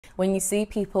when you see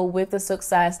people with the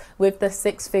success, with the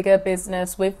six-figure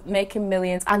business, with making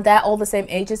millions, and they're all the same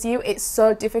age as you, it's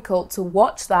so difficult to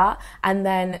watch that and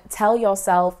then tell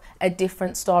yourself a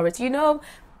different story. Do you know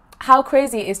how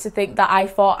crazy it is to think that I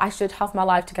thought I should have my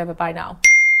life together by now?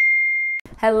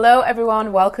 Hello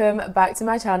everyone, welcome back to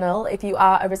my channel. If you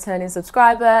are a returning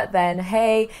subscriber, then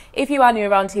hey. If you are new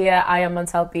around here, I am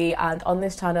Montellebee, and on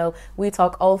this channel we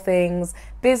talk all things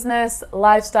business,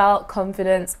 lifestyle,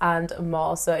 confidence and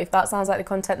more. So if that sounds like the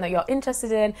content that you're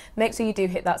interested in, make sure you do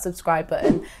hit that subscribe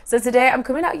button. So today I'm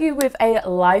coming at you with a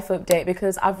life update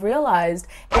because I've realised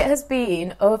it has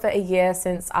been over a year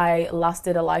since I last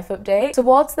did a life update.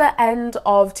 Towards the end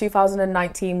of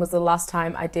 2019 was the last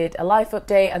time I did a life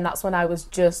update, and that's when I was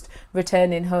just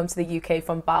returning home to the UK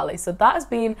from Bali. So that has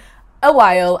been a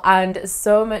while and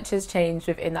so much has changed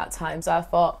within that time. So I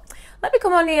thought, let me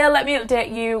come on here, let me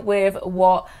update you with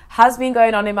what has been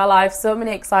going on in my life. So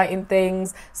many exciting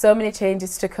things, so many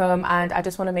changes to come, and I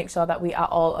just want to make sure that we are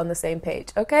all on the same page,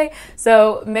 okay?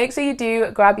 So make sure you do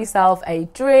grab yourself a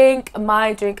drink.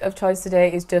 My drink of choice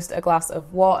today is just a glass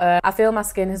of water. I feel my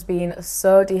skin has been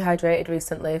so dehydrated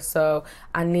recently, so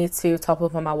I need to top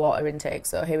up on my water intake.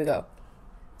 So here we go.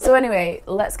 So anyway,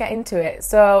 let's get into it.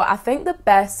 So I think the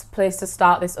best place to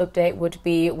start this update would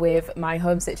be with my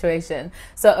home situation.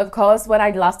 So of course, when I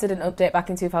last did an update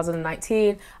back in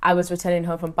 2019, I was returning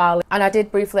home from Bali, and I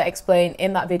did briefly explain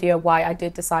in that video why I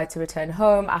did decide to return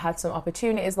home. I had some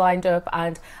opportunities lined up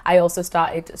and I also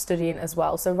started studying as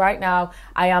well. So right now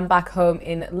I am back home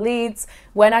in Leeds.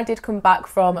 When I did come back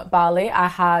from Bali, I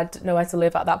had nowhere to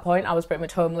live at that point. I was pretty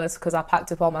much homeless because I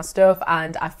packed up all my stuff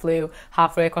and I flew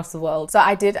halfway across the world. So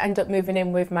I did end up moving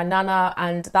in with my nana,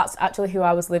 and that's actually who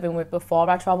I was living with before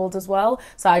I travelled as well.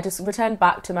 So I just returned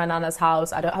back to my nana's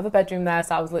house. I don't have a bedroom there,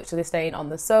 so I was literally staying on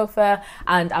the sofa,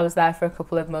 and I was there for a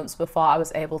couple of months before I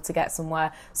was able to get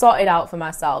somewhere sorted out for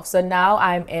myself. So now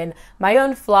I'm in my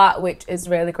own flat, which is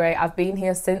really great. I've been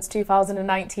here since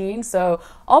 2019, so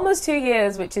almost 2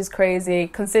 years, which is crazy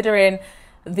considering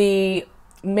the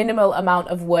minimal amount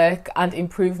of work and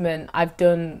improvement I've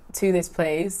done to this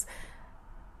place.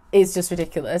 Is just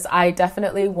ridiculous. I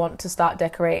definitely want to start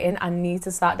decorating. I need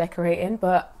to start decorating,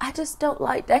 but I just don't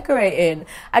like decorating.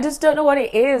 I just don't know what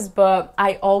it is, but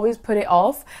I always put it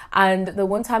off. And the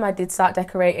one time I did start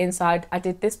decorating, so I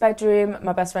did this bedroom,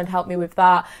 my best friend helped me with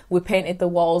that. We painted the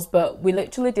walls, but we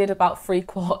literally did about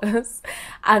 3/4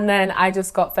 and then I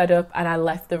just got fed up and I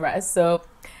left the rest. So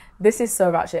this is so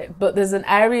ratchet, but there's an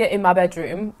area in my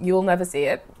bedroom, you'll never see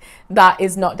it, that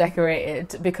is not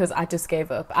decorated because I just gave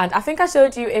up. And I think I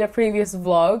showed you in a previous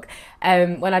vlog,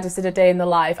 when I just did a day in the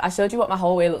life, I showed you what my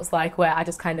hallway looks like, where I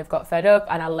just kind of got fed up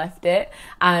and I left it.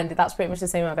 And that's pretty much the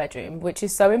same in my bedroom, which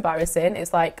is so embarrassing.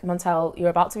 It's like, Montelle, you're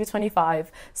about to be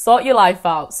 25, sort your life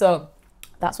out. So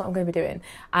that's what I'm going to be doing,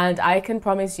 and I can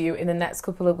promise you in the next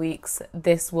couple of weeks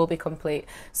this will be complete.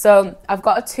 So I've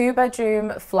got a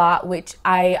 2-bedroom flat, which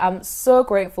I am so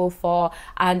grateful for,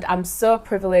 and I'm so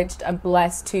privileged and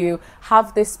blessed to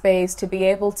have this space, to be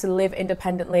able to live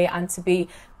independently and to be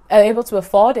able to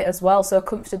afford it as well so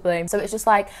comfortably. So it's just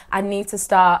like I need to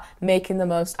start making the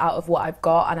most out of what I've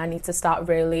got, and I need to start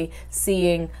really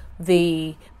seeing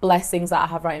the blessings that I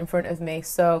have right in front of me.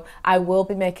 So I will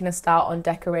be making a start on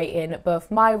decorating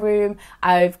both my room.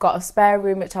 I've got a spare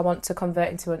room which I want to convert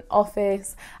into an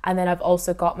office, and then I've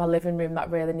also got my living room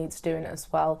that really needs doing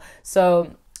as well.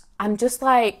 So I'm just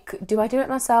like, do I do it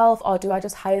myself or do I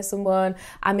just hire someone?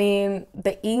 I mean,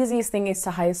 the easiest thing is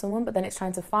to hire someone, but then it's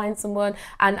trying to find someone.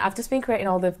 And I've just been creating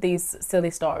all of these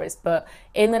silly stories. But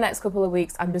in the next couple of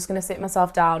weeks, I'm just going to sit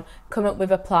myself down, come up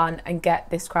with a plan and get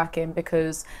this cracking,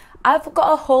 because I've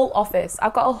got a whole office.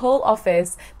 I've got a whole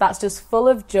office that's just full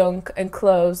of junk and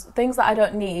clothes, things that I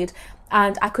don't need.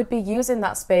 And I could be using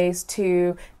that space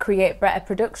to create better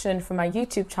production for my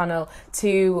YouTube channel,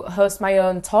 to host my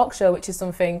own talk show, which is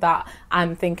something that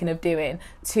I'm thinking of doing,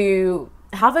 to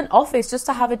have an office, just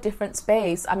to have a different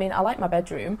space. I mean, I like my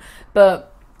bedroom,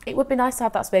 but it would be nice to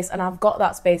have that space, and I've got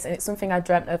that space, and it's something I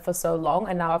dreamt of for so long,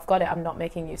 and now I've got it, I'm not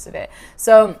making use of it.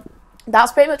 So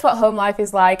that's pretty much what home life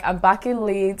is like. I'm back in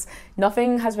Leeds.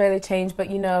 Nothing has really changed,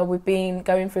 but you know, we've been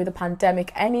going through the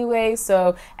pandemic anyway,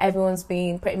 so everyone's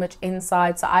been pretty much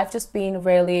inside. So I've just been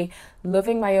really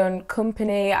loving my own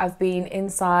company. I've been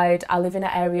inside. I live in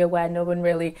an area where no one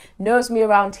really knows me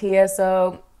around here,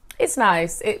 so it's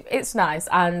nice. It's nice,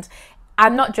 and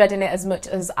I'm not dreading it as much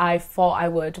as I thought I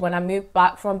would. When I moved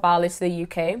back from Bali to the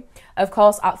UK, of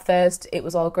course, at first it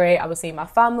was all great. I was seeing my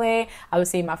family, I was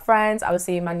seeing my friends, I was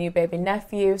seeing my new baby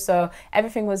nephew, so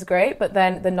everything was great. But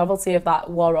then the novelty of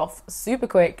that wore off super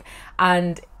quick,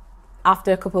 and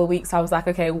after a couple of weeks, I was like,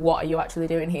 okay, what are you actually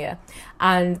doing here?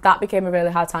 And that became a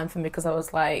really hard time for me because I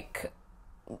was like,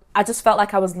 I just felt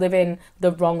like I was living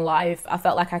the wrong life. I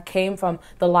felt like I came from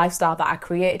the lifestyle that I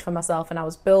created for myself and I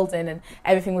was building and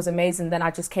everything was amazing. Then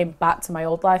I just came back to my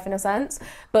old life in a sense.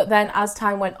 But then as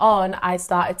time went on, I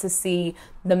started to see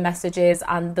the messages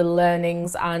and the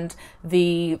learnings and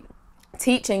the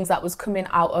teachings that was coming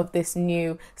out of this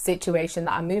new situation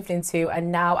that I moved into, and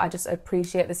now I just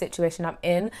appreciate the situation I'm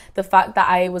in. The fact that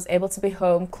I was able to be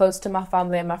home close to my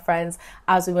family and my friends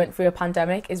as we went through a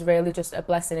pandemic is really just a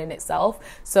blessing in itself.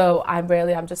 So I'm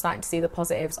just starting to see the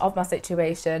positives of my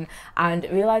situation and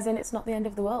realizing it's not the end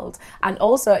of the world. And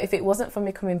also, if it wasn't for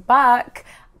me coming back,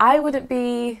 I wouldn't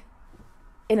be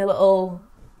in a little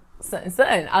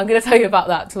certain. I'm going to tell you about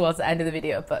that towards the end of the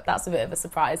video, but that's a bit of a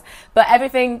surprise. But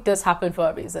everything does happen for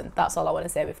a reason. That's all I want to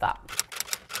say with that.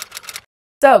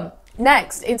 So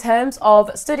next, in terms of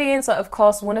studying, so of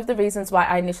course one of the reasons why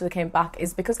I initially came back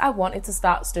is because I wanted to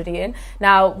start studying.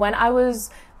 Now, when I was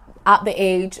at the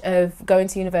age of going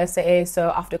to university,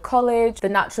 so after college, the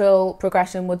natural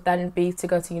progression would then be to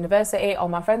go to university. All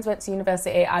my friends went to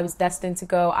university. I was destined to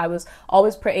go. I was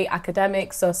always pretty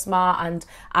academic, so smart, and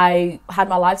I had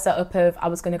my life set up of I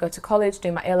was going to go to college,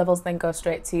 do my A-levels, then go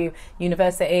straight to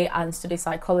university and study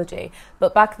psychology.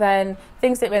 But back then,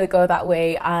 things didn't really go that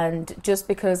way, and just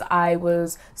because I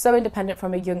was so independent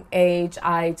from a young age,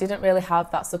 I didn't really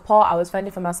have that support. I was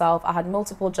fending for myself. I had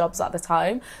multiple jobs at the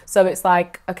time, so it's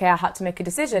like, okay, I had to make a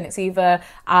decision. It's either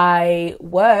I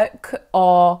work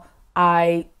or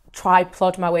I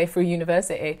plod my way through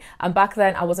university. And back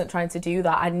then I wasn't trying to do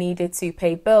that. I needed to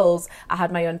pay bills. I had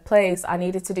my own place. I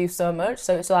needed to do so much.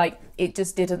 So it's like, it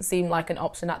just didn't seem like an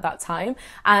option at that time.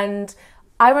 And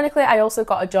ironically, I also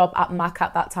got a job at Mac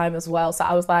at that time as well. So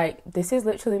I was like, this is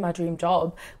literally my dream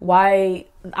job. Why?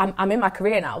 I'm in my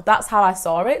career now. That's how I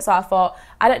saw it. So I thought,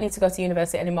 I don't need to go to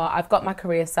university anymore. I've got my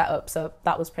career set up. So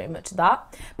that was pretty much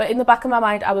that. But in the back of my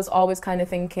mind, I was always kind of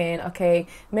thinking, okay,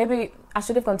 maybe I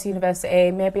should have gone to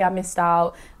university. Maybe I missed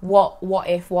out. What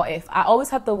if? I always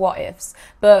had the what ifs.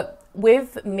 But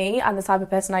with me and the type of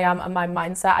person I am and my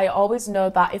mindset, I always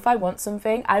know that if I want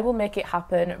something, I will make it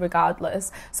happen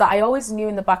regardless. So I always knew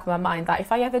in the back of my mind that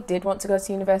if I ever did want to go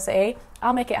to university,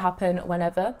 I'll make it happen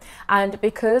whenever. And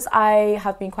because I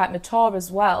have been quite mature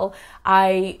as well,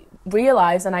 I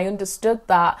realised and I understood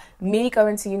that me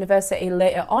going to university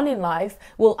later on in life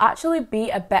will actually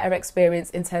be a better experience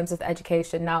in terms of the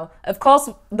education. Now, of course,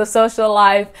 the social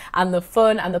life and the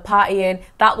fun and the partying,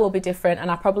 that will be different, and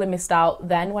I probably missed out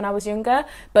then when I was younger.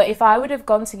 But if I would have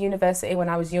gone to university when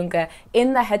I was younger,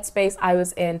 in the headspace I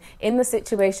was in the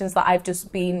situations that I've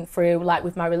just been through, like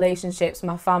with my relationships,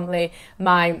 my family,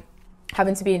 my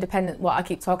having to be independent, what I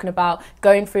keep talking about,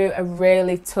 going through a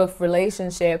really tough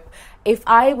relationship. If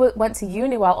I went to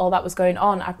uni while all that was going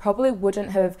on, I probably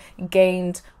wouldn't have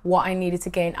gained what I needed to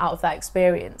gain out of that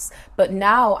experience. But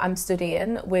now I'm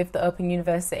studying with the Open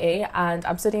University and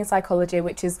I'm studying psychology,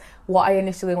 which is what I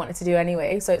initially wanted to do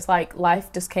anyway. So it's like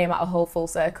life just came out a whole full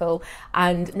circle.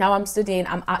 And now I'm studying,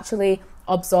 I'm actually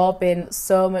absorbing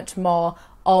so much more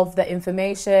of the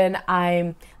information,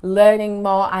 I'm learning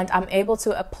more, and I'm able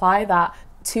to apply that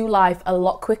to life a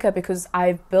lot quicker because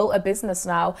I've built a business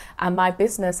now, and my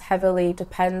business heavily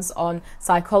depends on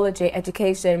psychology,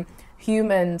 education,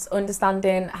 humans,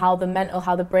 understanding how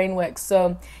the brain works.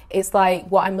 So it's like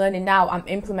what I'm learning now, I'm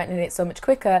implementing it so much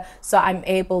quicker, so I'm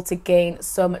able to gain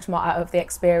so much more out of the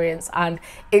experience. And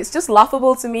it's just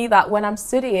laughable to me that when I'm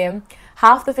studying,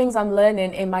 half the things I'm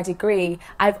learning in my degree,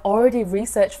 I've already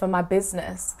researched for my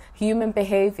business: human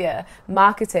behavior,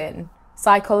 marketing,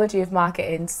 psychology of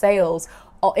marketing, sales.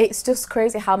 It's just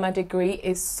crazy how my degree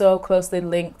is so closely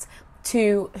linked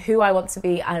to who I want to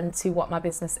be and to what my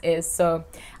business is. So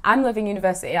I'm loving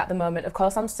university at the moment. Of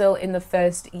course, I'm still in the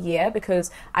first year because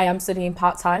I am studying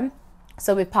part-time.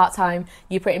 So with part-time,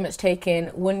 you're pretty much taking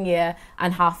 1 year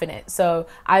and half in it. So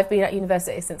I've been at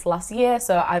university since last year,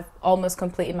 so I've almost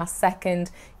completed my second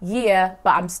year,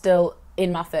 but I'm still in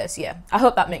my first year. I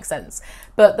hope that makes sense.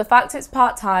 But the fact it's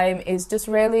part-time is just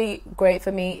really great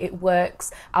for me. It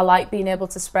works. I like being able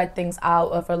to spread things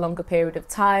out over a longer period of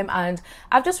time, and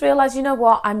I've just realized, you know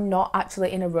what, I'm not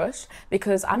actually in a rush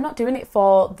because I'm not doing it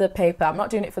for the paper. I'm not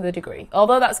doing it for the degree,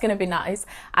 although that's going to be nice.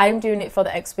 I'm doing it for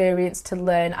the experience, to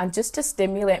learn and just to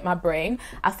stimulate my brain.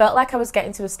 I felt like I was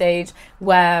getting to a stage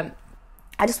where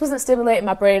I just wasn't stimulating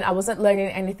my brain. I wasn't learning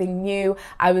anything new.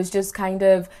 I was just kind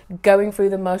of going through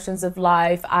the motions of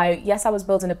life. Yes, I was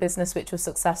building a business which was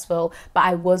successful, but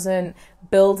I wasn't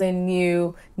building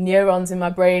new neurons in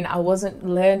my brain. I wasn't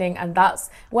learning, and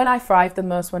that's when I thrive the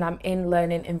most, when I'm in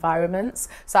learning environments.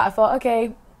 So I thought,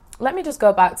 okay, let me just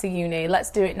go back to uni,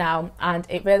 let's do it now. And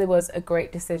it really was a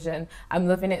great decision. I'm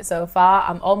loving it so far.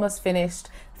 I'm almost finished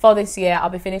for this year. I'll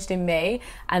be finished in May,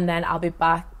 and then I'll be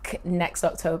back next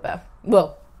October.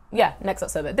 Well, yeah, next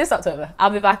October. This October.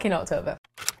 I'll be back in October.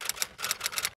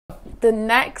 The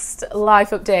next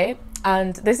life update,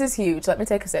 and this is huge. Let me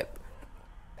take a sip.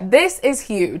 This is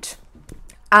huge.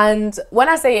 And when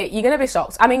I say it, you're going to be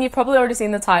shocked. I mean, you've probably already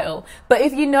seen the title, but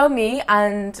if you know me,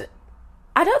 and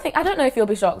I don't know if you'll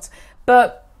be shocked,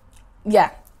 but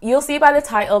yeah, you'll see by the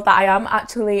title that I am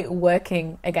actually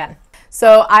working again.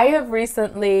 So I have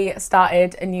recently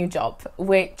started a new job,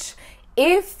 which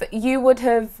if you would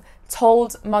have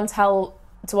told Montelle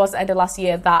towards the end of last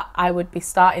year that I would be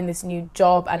starting this new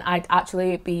job and I'd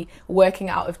actually be working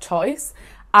out of choice,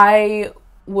 I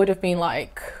would have been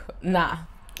like, nah.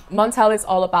 Montelle is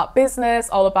all about business,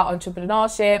 all about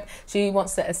entrepreneurship. She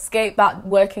wants to escape that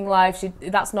working life.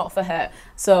 That's not for her.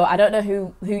 So I don't know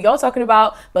who you're talking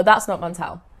about, but that's not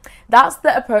Montelle. That's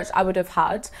the approach I would have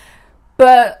had.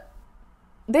 But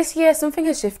this year, something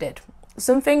has shifted.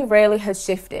 Something really has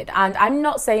shifted. And I'm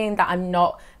not saying that I'm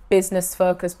not business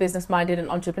focused, business minded and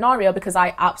entrepreneurial, because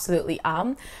I absolutely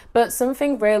am. But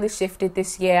something really shifted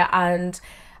this year, and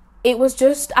it was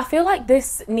just, I feel like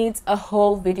this needs a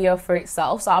whole video for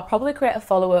itself. So I'll probably create a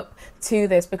follow-up to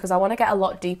this because I want to get a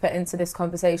lot deeper into this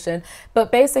conversation.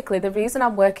 But basically, the reason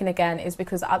I'm working again is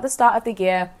because at the start of the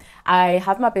year, I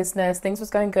had my business, things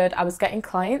was going good, I was getting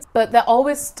clients, but there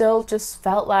always still just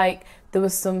felt like there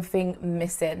was something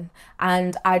missing.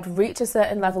 And I'd reach a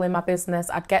certain level in my business,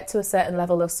 I'd get to a certain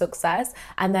level of success,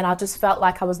 and then I just felt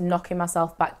like I was knocking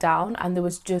myself back down and there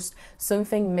was just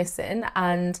something missing.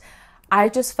 And I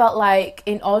just felt like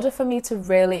in order for me to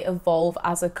really evolve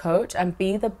as a coach and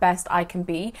be the best I can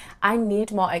be, I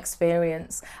need more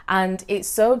experience. And it's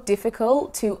so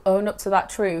difficult to own up to that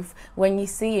truth when you're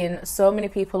seeing so many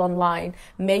people online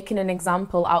making an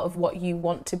example out of what you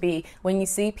want to be. When you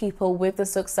see people with the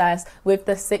success, with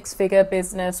the six-figure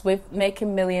business, with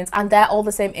making millions, and they're all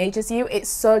the same age as you, it's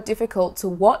so difficult to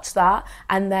watch that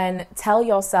and then tell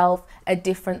yourself a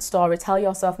different story. Tell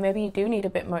yourself maybe you do need a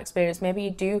bit more experience, maybe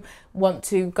you do want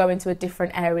to go into a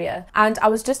different area. And I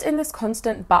was just in this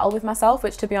constant battle with myself,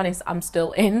 which to be honest I'm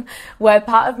still in, where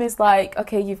part of me is like,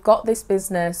 okay, you've got this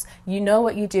business, you know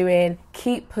what you're doing,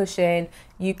 keep pushing,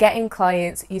 you're getting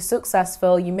clients, you're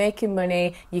successful, you're making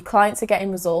money, your clients are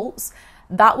getting results.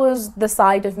 That was the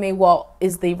side of me, what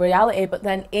is the reality. But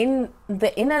then in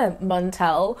the inner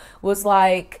Montelle was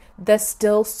like, there's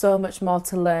still so much more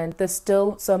to learn. There's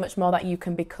still so much more that you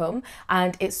can become.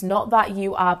 And it's not that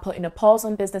you are putting a pause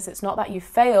on business. It's not that you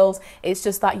failed. It's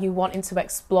just that you wanting to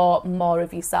explore more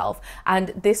of yourself. And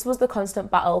this was the constant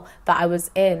battle that I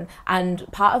was in.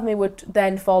 And part of me would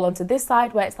then fall onto this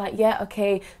side where it's like, yeah,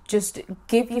 okay, just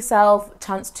give yourself a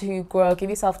chance to grow, give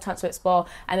yourself a chance to explore.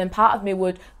 And then part of me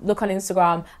would look on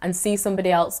Instagram and see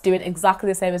somebody else doing exactly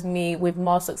the same as me with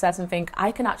more success and think,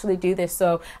 I can actually do this.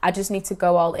 So I just need to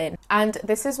go all in. And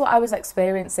this is what I was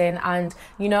experiencing. And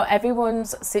you know,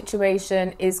 everyone's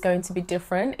situation is going to be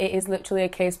different. It is literally a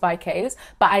case by case.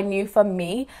 But I knew for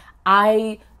me,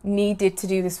 I needed to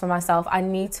do this for myself. I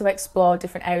need to explore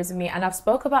different areas of me. And I've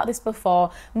spoke about this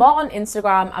before, more on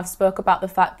Instagram. I've spoke about the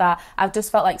fact that I've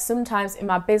just felt like sometimes in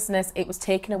my business, it was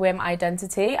taking away my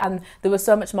identity. And there was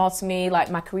so much more to me,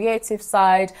 like my creative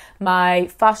side, my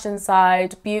fashion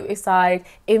side, beauty side,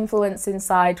 influencing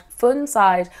side, fun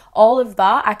side, all of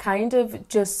that I kind of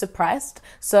just suppressed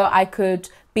so I could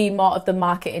be more of the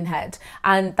marketing head,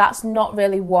 and that's not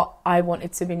really what I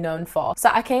wanted to be known for. So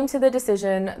I came to the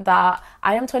decision that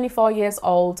I am 24 years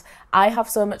old, I have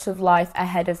so much of life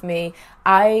ahead of me,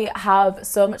 I have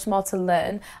so much more to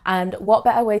learn, and what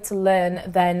better way to learn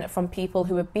than from people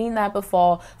who have been there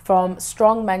before, from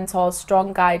strong mentors,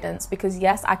 strong guidance, because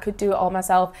yes, I could do it all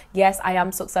myself, yes, I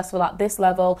am successful at this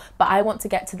level, but I want to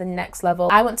get to the next level.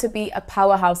 I want to be a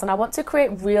powerhouse and I want to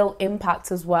create real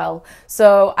impact as well.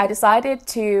 So I decided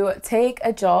to take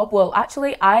a job. Well,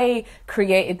 actually I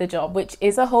created the job, which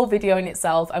is a whole video in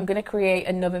itself. I'm going to create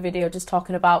another video just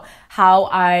talking about how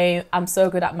I am so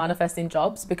good at manifesting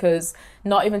jobs, because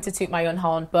not even to toot my own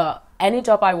horn, but any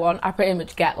job I want, I pretty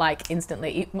much get like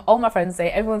instantly. All my friends say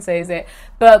it, everyone says it,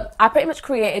 but I pretty much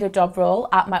created a job role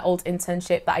at my old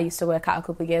internship that I used to work at a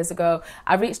couple of years ago.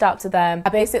 I reached out to them. I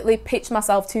basically pitched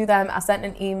myself to them. I sent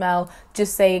an email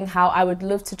just saying how I would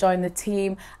love to join the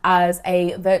team as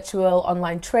a virtual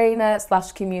online trainer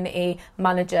 / community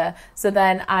manager. So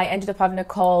then I ended up having a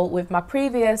call with my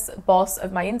previous boss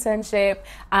of my internship,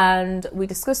 and we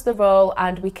discussed the role,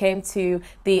 and we came to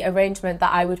the arrangement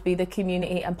that I would be the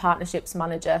community and partnership partnerships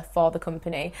manager for the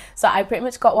company. So I pretty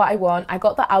much got what I want. I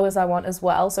got the hours I want as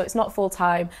well. So it's not full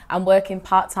time. I'm working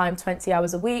part-time 20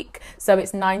 hours a week. So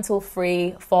it's 9 till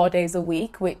 3, 4 days a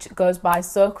week, which goes by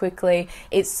so quickly.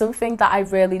 It's something that I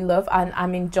really love and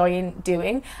I'm enjoying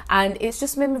doing. And it's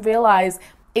just made me realize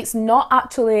it's not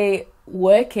actually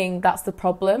working that's the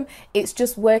problem. It's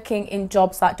just working in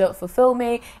jobs that don't fulfill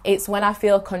me. It's when I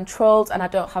feel controlled and I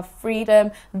don't have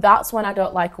freedom, that's when I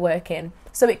don't like working.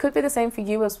 So it could be the same for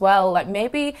you as well. Like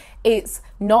maybe it's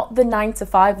not the 9 to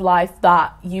 5 life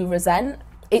that you resent,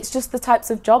 it's just the types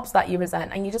of jobs that you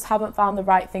resent and you just haven't found the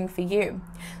right thing for you.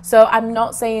 So I'm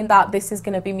not saying that this is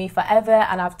going to be me forever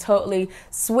and I've totally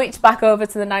switched back over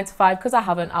to the 9 to 5, because I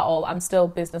haven't at all. I'm still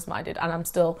business minded and I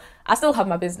still have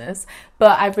my business,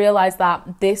 but I've realized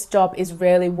that this job is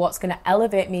really what's going to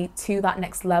elevate me to that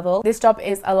next level. This job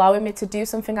is allowing me to do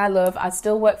something I love. I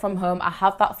still work from home. I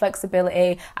have that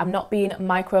flexibility. I'm not being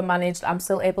micromanaged. I'm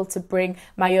still able to bring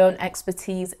my own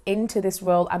expertise into this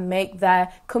role and make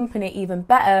their company even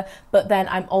better. But then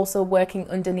I'm also working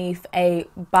underneath a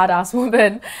badass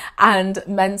woman and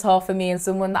mentor for me, and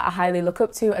someone that I highly look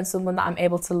up to and someone that I'm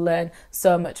able to learn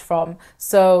so much from.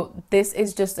 So this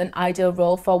is just an ideal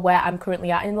role for where I'm currently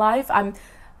at in life. I'm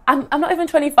not even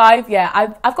 25 yet.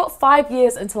 I've got 5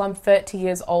 years until I'm 30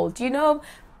 years old. Do you know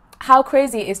how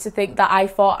crazy it is to think that I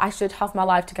thought I should have my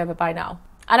life together by now?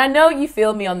 And I know you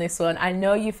feel me on this one. I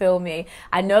know you feel me.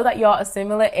 I know that you're a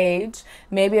similar age,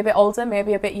 maybe a bit older,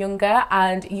 maybe a bit younger,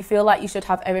 and you feel like you should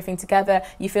have everything together.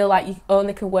 You feel like you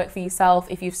only can work for yourself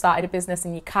if you've started a business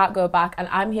and you can't go back. And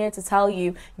I'm here to tell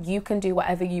you, you can do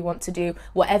whatever you want to do,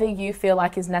 whatever you feel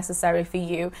like is necessary for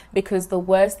you, because the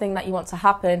worst thing that you want to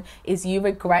happen is you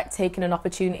regret taking an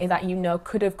opportunity that you know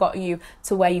could have got you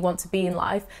to where you want to be in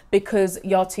life because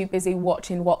you're too busy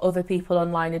watching what other people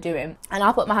online are doing. And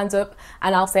I'll put my hands up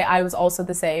and I'll say I was also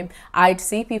the same. I'd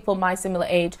see people my similar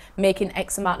age making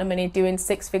X amount of money, doing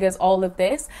 6 figures, all of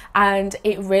this, and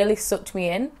it really sucked me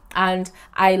in and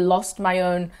I lost my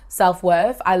own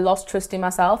self-worth. I lost trust in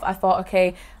myself. I thought,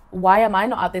 okay, why am I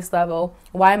not at this level?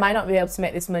 Why am I not being able to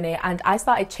make this money? And I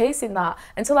started chasing that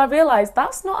until I realized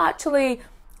that's not actually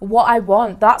what I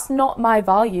want. That's not my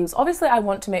values. Obviously I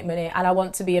want to make money and I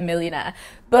want to be a millionaire,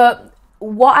 but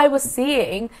what I was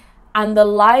seeing and the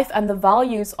life and the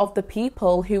values of the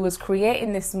people who was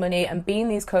creating this money and being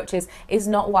these coaches is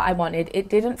not what I wanted. It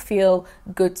didn't feel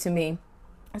good to me.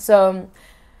 So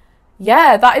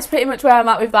yeah, that is pretty much where I'm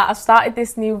at with that. I've started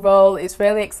this new role. It's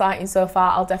really exciting so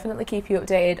far. I'll definitely keep you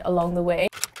updated along the way.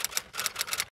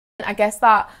 I guess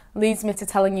that leads me to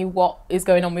telling you what is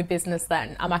going on with business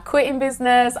then. Am I quitting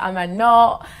business? Am I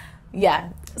not? Yeah.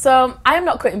 So I am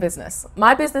not quitting business.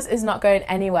 My business is not going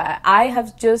anywhere. I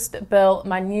have just built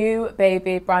my new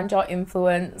baby, Brand Your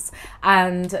Influence,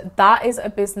 and that is a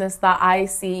business that I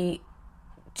see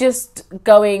just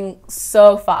going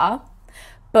so far,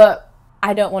 but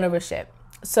I don't want to rush it.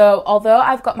 So although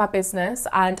I've got my business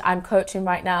and I'm coaching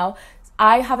right now,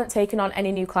 I haven't taken on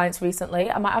any new clients recently.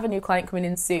 I might have a new client coming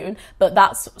in soon, but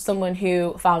that's someone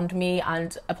who found me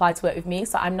and applied to work with me.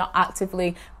 So I'm not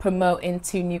actively promoting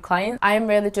to new clients. I am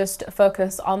really just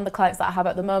focused on the clients that I have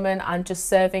at the moment and just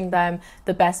serving them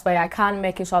the best way I can,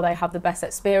 making sure they have the best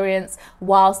experience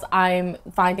whilst I'm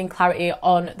finding clarity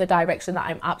on the direction that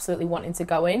I'm absolutely wanting to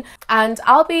go in. And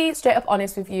I'll be straight up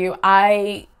honest with you.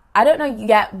 I don't know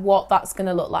yet what that's going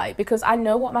to look like, because I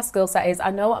know what my skill set is.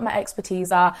 I know what my expertise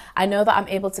are. I know that I'm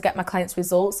able to get my clients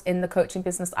results in the coaching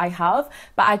business I have.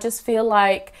 But I just feel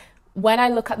like when I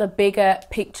look at the bigger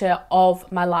picture of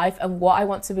my life and what I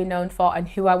want to be known for and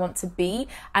who I want to be,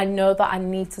 I know that I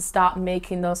need to start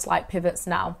making those slight pivots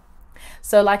now.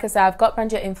 So like I said, I've got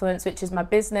Brand Your Influence, which is my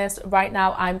business. Right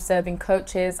now I'm serving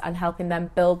coaches and helping them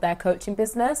build their coaching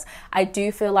business. I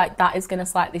do feel like that is going to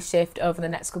slightly shift over the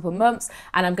next couple of months,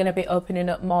 and I'm going to be opening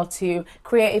up more to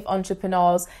creative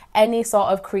entrepreneurs, any sort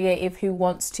of creative who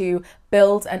wants to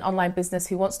build an online business,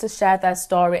 who wants to share their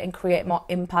story and create more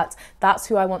impact. That's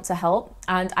who I want to help.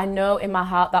 And I know in my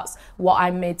heart that's what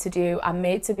I'm made to do. I'm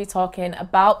made to be talking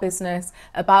about business,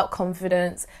 about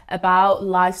confidence, about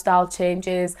lifestyle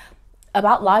changes,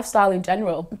 about lifestyle in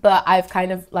general, but I've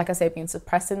kind of, like I say, been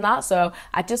suppressing that. So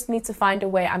I just need to find a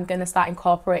way. I'm going to start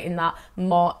incorporating that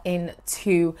more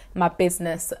into my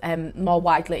business and more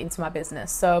widely into my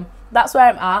business. So that's where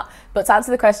I'm at. But to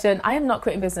answer the question, I am not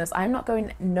quitting business. I am not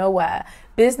going nowhere.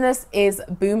 Business is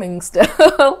booming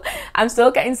still. I'm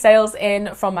still getting sales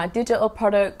in from my digital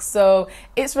products, so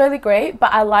it's really great.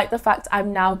 But I like the fact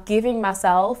I'm now giving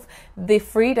myself the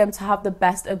freedom to have the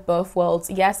best of both worlds.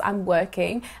 Yes, I'm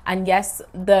working, and yes,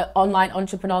 the online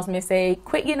entrepreneurs may say,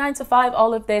 quit your 9 to 5,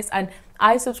 all of this, and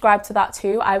I subscribe to that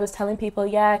too. I was telling people,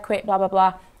 yeah, quit, blah, blah,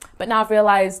 blah. But now I've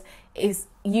realized is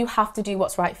you have to do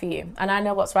what's right for you. And I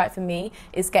know what's right for me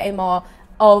is getting more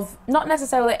of, not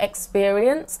necessarily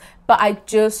experience, but I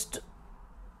guess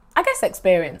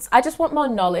experience. I just want more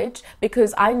knowledge,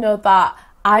 because I know that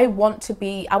I want to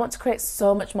create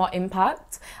so much more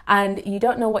impact, and you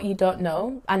don't know what you don't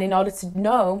know. And in order to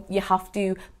know, you have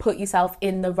to put yourself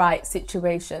in the right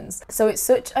situations. So it's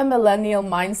such a millennial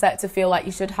mindset to feel like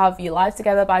you should have your life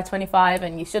together by 25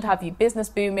 and you should have your business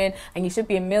booming and you should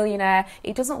be a millionaire.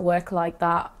 It doesn't work like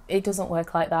that. It doesn't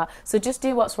work like that. So just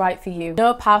do what's right for you.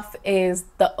 No path is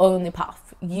the only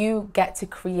path. You get to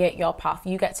create your path.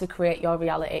 You get to create your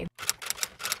reality.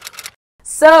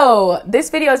 So this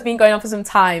video has been going on for some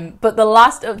time, but the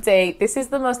last update, this is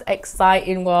the most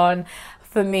exciting one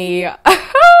for me.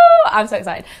 I'm so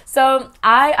excited. So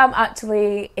I am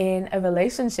actually in a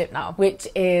relationship now, which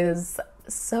is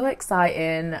so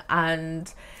exciting.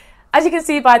 And as you can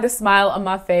see by the smile on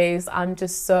my face, I'm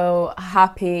just so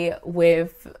happy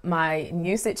with my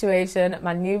new situation,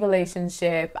 my new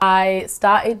relationship. I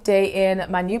started dating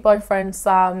my new boyfriend,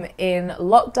 Sam, in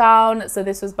lockdown. So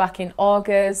this was back in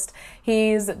August.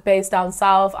 He's based down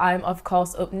south. I'm, of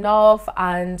course, up north.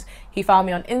 And he found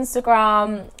me on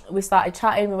Instagram. We started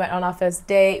chatting. We went on our first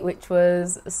date, which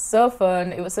was so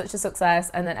fun. It was such a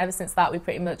success. And then ever since that, we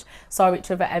pretty much saw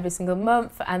each other every single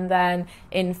month. And then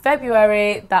in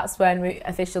February, that's when we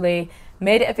officially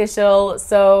made it official.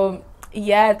 So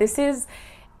yeah,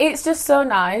 it's just so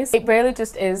nice. It really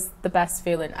just is the best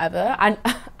feeling ever. And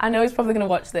I know he's probably gonna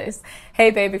watch this.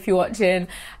 Hey babe, if you're watching.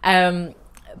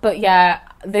 But yeah,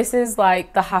 this is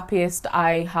like the happiest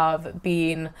I have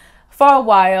been for a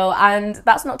while. And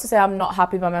that's not to say I'm not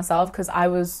happy by myself, because I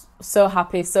was so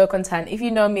happy, so content. If you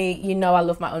know me, you know I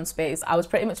love my own space. I was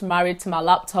pretty much married to my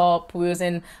laptop. We was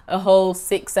in a whole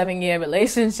 6-7 year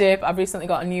relationship. I've recently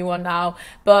got a new one now.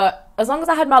 But as long as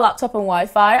I had my laptop and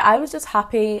Wi-Fi, I was just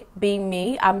happy being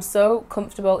me. I'm so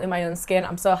comfortable in my own skin.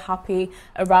 I'm so happy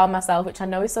around myself, which I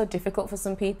know is so difficult for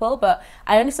some people, but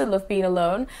I honestly love being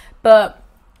alone. But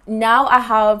now I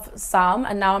have Sam,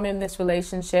 and now I'm in this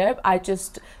relationship, I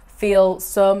just feel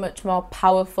so much more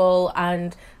powerful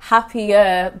and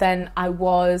happier than I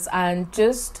was, and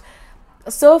just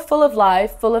so full of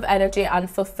life, full of energy and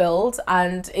fulfilled.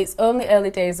 And it's only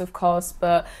early days, of course,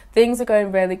 but things are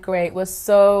going really great. We're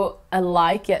so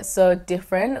alike yet so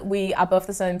different. We are both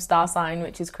the same star sign,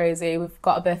 which is crazy. We've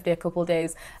got a birthday a couple of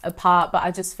days apart, but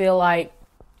I just feel like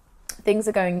things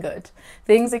are going good.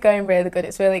 Things are going really good.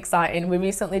 It's really exciting. We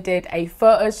recently did a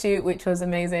photo shoot, which was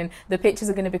amazing. The pictures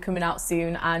are going to be coming out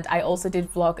soon, and I also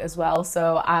did vlog as well,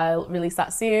 so I'll release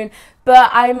that soon.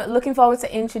 But I'm looking forward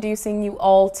to introducing you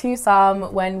all to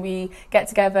Sam when we get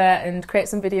together and create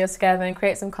some videos together and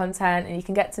create some content, and you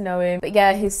can get to know him. But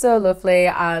yeah, he's so lovely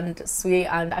and sweet,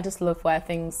 and I just love where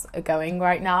things are going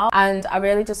right now. And I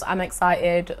really just am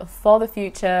excited for the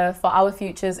future, for our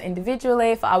futures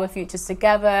individually, for our futures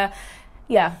together.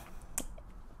 Yeah,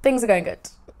 things are going good.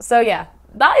 So yeah,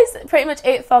 that is pretty much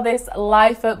it for this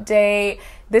life update.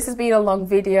 This has been a long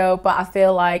video, but I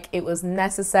feel like it was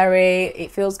necessary.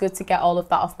 It feels good to get all of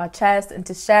that off my chest and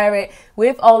to share it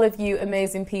with all of you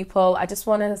amazing people. I just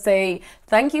want to say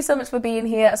thank you so much for being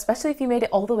here, especially if you made it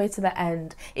all the way to the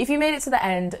end. If you made it to the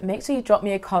end, make sure you drop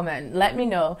me a comment. Let me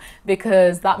know,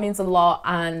 because that means a lot,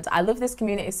 and I love this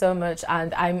community so much,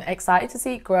 and I'm excited to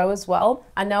see it grow as well.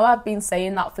 I know I've been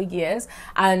saying that for years,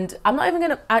 and I'm not even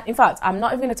gonna, in fact, I'm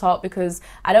not even gonna talk, because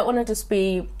I don't want to just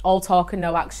be all talk and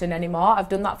no action anymore. I've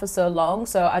done that for so long,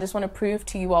 so I just want to prove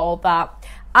to you all that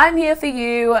I'm here for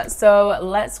you. So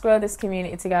let's grow this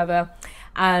community together.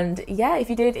 And yeah, if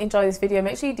you did enjoy this video,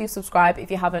 make sure you do subscribe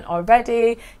if you haven't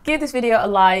already. Give this video a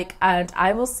like, and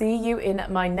I will see you in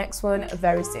my next one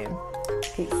very soon.